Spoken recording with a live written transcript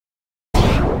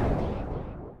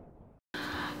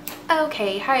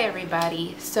Okay, hi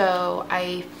everybody. So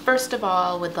I first of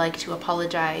all would like to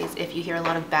apologize if you hear a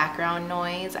lot of background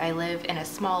noise. I live in a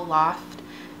small loft,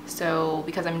 so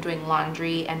because I'm doing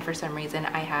laundry and for some reason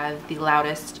I have the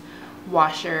loudest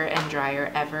washer and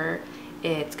dryer ever,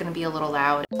 it's gonna be a little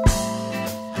loud.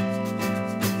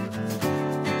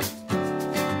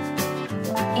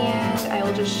 And I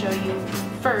will just show you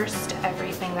first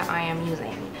everything that I am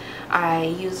using. I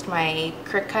used my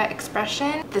Cricut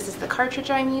Expression. This is the cartridge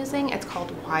I'm using. It's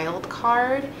called Wild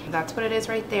Card. That's what it is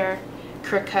right there.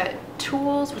 Cricut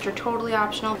tools, which are totally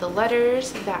optional. The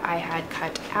letters that I had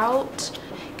cut out.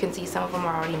 You can see some of them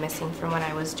are already missing from when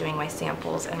I was doing my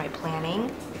samples and my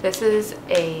planning. This is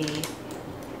a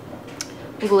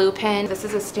glue pen. This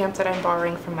is a stamp that I'm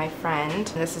borrowing from my friend.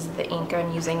 This is the ink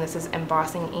I'm using. This is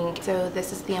embossing ink. So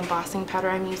this is the embossing powder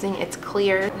I'm using. It's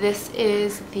clear. This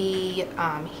is the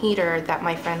heater that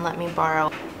my friend let me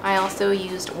borrow. I also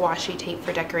used washi tape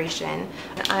for decoration.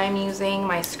 I'm using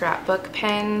my scrapbook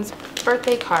pens,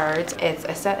 birthday cards. It's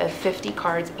a set of 50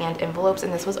 cards and envelopes,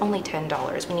 and this was only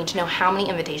 $10. We need to know how many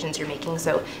invitations you're making.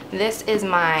 So this is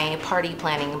my party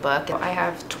planning book. I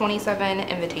have 27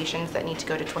 invitations that need to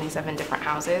go to 27 different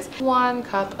houses. 1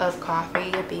 cup of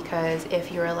coffee, because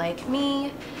if you're like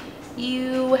me,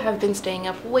 you have been staying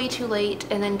up way too late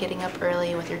and then getting up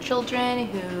early with your children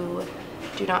who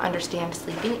do not understand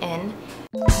sleeping in.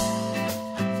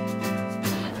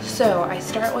 So I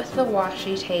start with the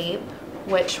washi tape,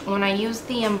 which when I use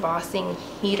the embossing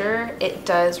heater, it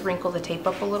does wrinkle the tape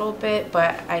up a little bit,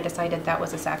 but I decided that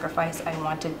was a sacrifice I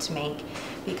wanted to make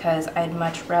because I'd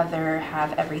much rather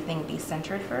have everything be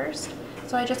centered first.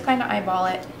 So I just kind of eyeball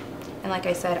it, and like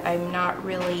I said, I'm not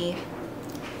really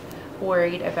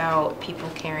worried about people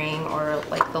caring or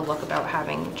like the look about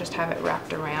having just have it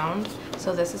wrapped around.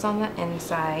 So this is on the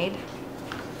inside,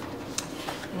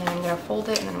 and then I'm going to fold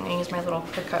it, and then I'm going to use my little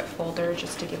Cricut folder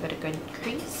just to give it a good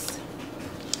crease.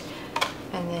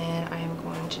 And then I'm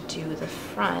going to do the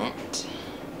front.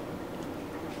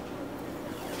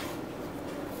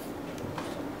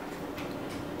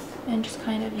 And just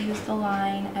kind of use the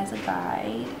line as a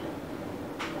guide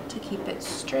to keep it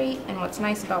straight. And what's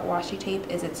nice about washi tape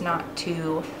is it's not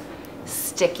too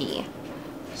sticky.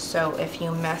 So if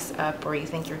you mess up or you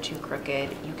think you're too crooked,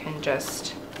 you can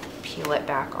just peel it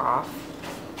back off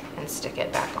and stick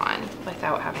it back on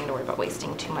without having to worry about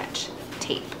wasting too much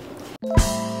tape.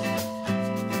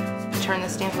 Turn the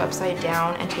stamp upside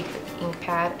down and take the ink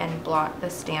pad and blot the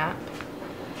stamp.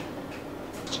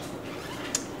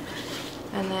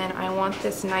 And then I want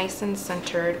this nice and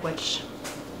centered, which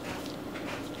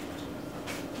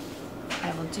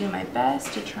I will do my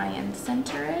best to try and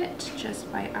center it just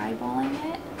by eyeballing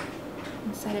it,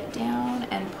 and set it down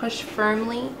and push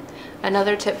firmly.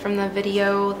 Another tip from the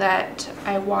video that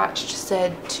I watched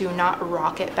said to not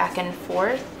rock it back and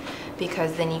forth,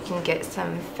 because then you can get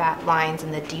some fat lines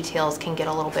and the details can get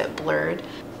a little bit blurred.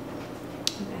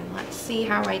 And then let's see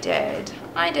how I did.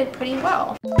 I did pretty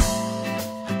well.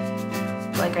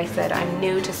 Like I said, I'm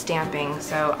new to stamping,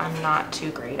 so I'm not too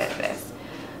great at this.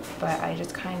 But I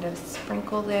just kind of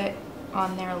sprinkled it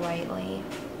on there lightly,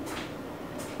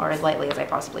 or as lightly as I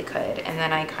possibly could. And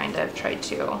then I kind of tried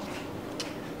to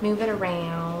move it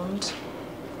around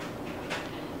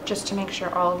just to make sure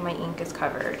all of my ink is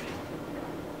covered.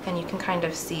 And you can kind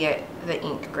of see it, the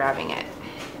ink grabbing it.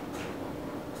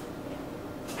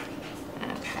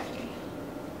 Okay.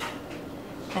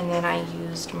 And then I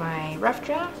used my rough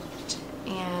draft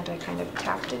and I kind of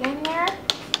tapped it in there.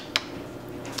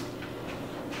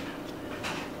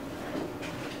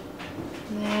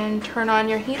 And then turn on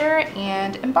your heater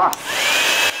and emboss.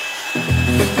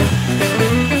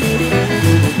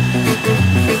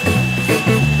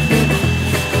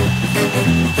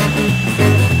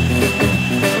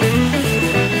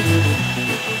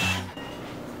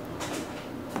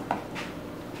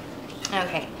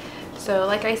 Okay, so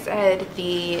like I said,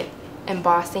 the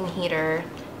embossing heater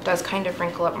does kind of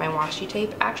wrinkle up my washi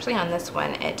tape. Actually on this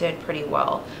one it did pretty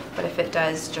well, but if it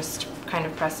does, just kind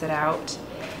of press it out.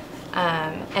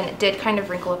 And it did kind of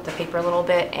wrinkle up the paper a little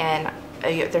bit, and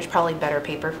there's probably better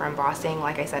paper for embossing.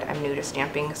 Like I said, I'm new to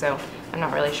stamping, so I'm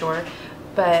not really sure,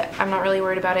 but I'm not really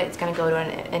worried about it. It's going to go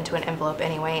to into an envelope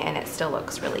anyway, and it still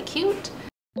looks really cute.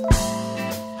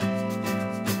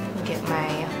 Get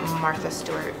my Martha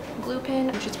Stewart glue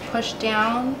pen, just push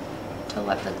down to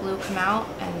let the glue come out,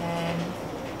 and then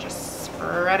just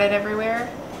spread it everywhere.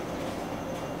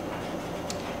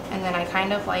 And then I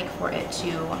kind of like for it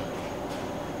to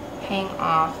hang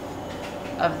off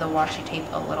of the washi tape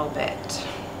a little bit.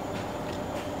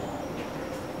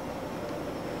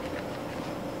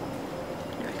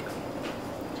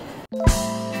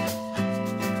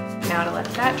 now to let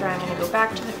that dry, I'm going to go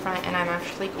back to the front and I'm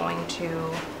actually going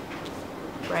to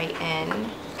write in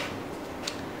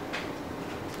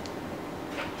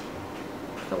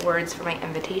the words for my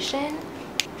invitation.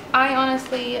 I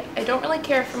don't really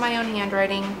care for my own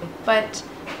handwriting, but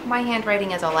my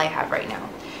handwriting is all I have right now.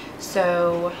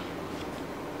 So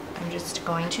I'm just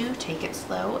going to take it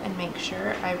slow and make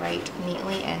sure I write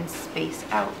neatly and space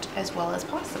out as well as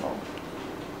possible.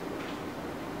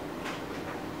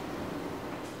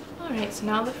 Alright, so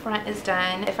now the front is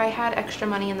done. If I had extra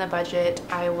money in the budget,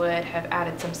 I would have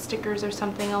added some stickers or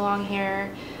something along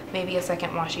here. Maybe a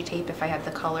second washi tape if I had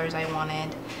the colors I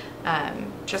wanted.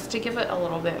 Just to give it a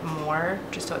little bit more,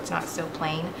 just so it's not so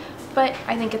plain. But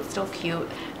I think it's still cute.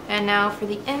 And now for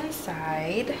the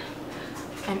inside,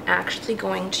 I'm actually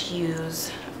going to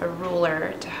use a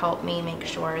ruler to help me make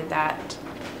sure that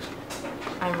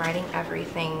I'm writing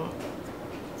everything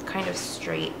kind of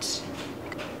straight.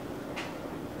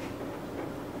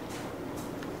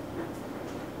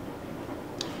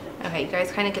 Okay, you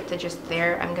guys kind of get the gist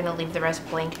there. I'm gonna leave the rest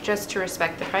blank just to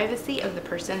respect the privacy of the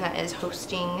person that is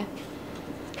hosting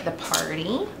the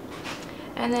party.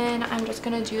 And then I'm just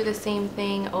gonna do the same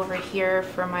thing over here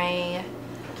for my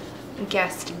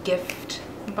guest gift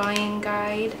buying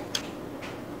guide.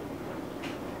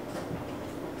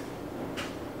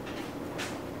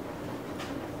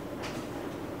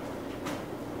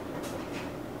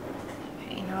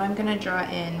 Okay, now I'm gonna draw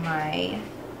in my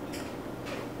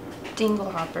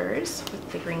dingle hoppers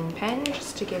with the green pen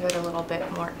just to give it a little bit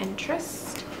more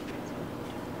interest.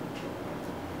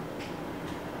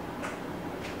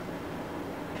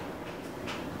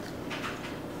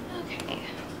 Okay,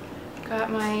 got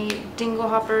my dingle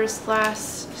hoppers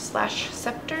slash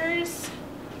scepters.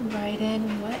 Write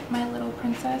in what my little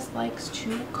princess likes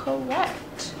to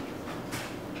collect.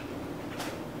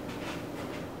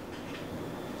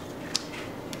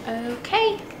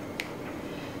 Okay.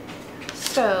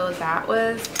 So that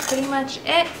was pretty much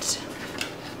it.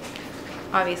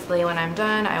 Obviously, when I'm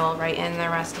done, I will write in the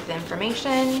rest of the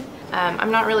information.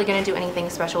 I'm not really going to do anything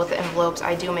special with the envelopes.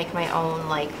 I do make my own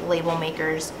like label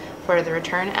makers for the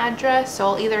return address. So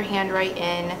I'll either handwrite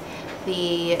in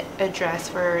the address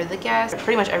for the guest.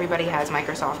 Pretty much everybody has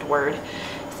Microsoft Word.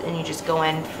 And you just go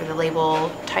in for the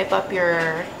label, type up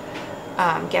your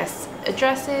guest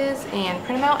addresses and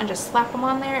print them out and just slap them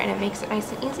on there, and it makes it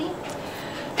nice and easy.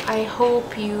 I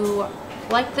hope you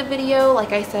liked the video.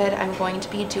 Like I said, I'm going to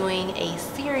be doing a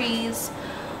series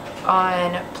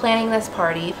on planning this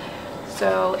party.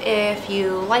 So if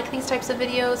you like these types of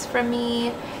videos from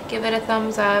me, give it a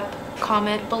thumbs up,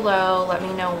 comment below, let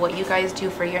me know what you guys do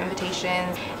for your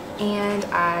invitations, and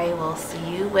I will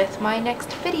see you with my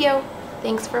next video.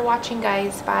 Thanks for watching,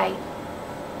 guys. Bye.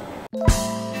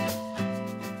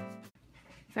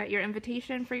 Is that your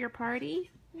invitation for your party?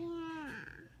 Yeah.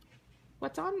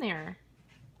 What's on there?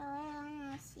 I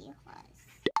want to see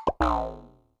horse.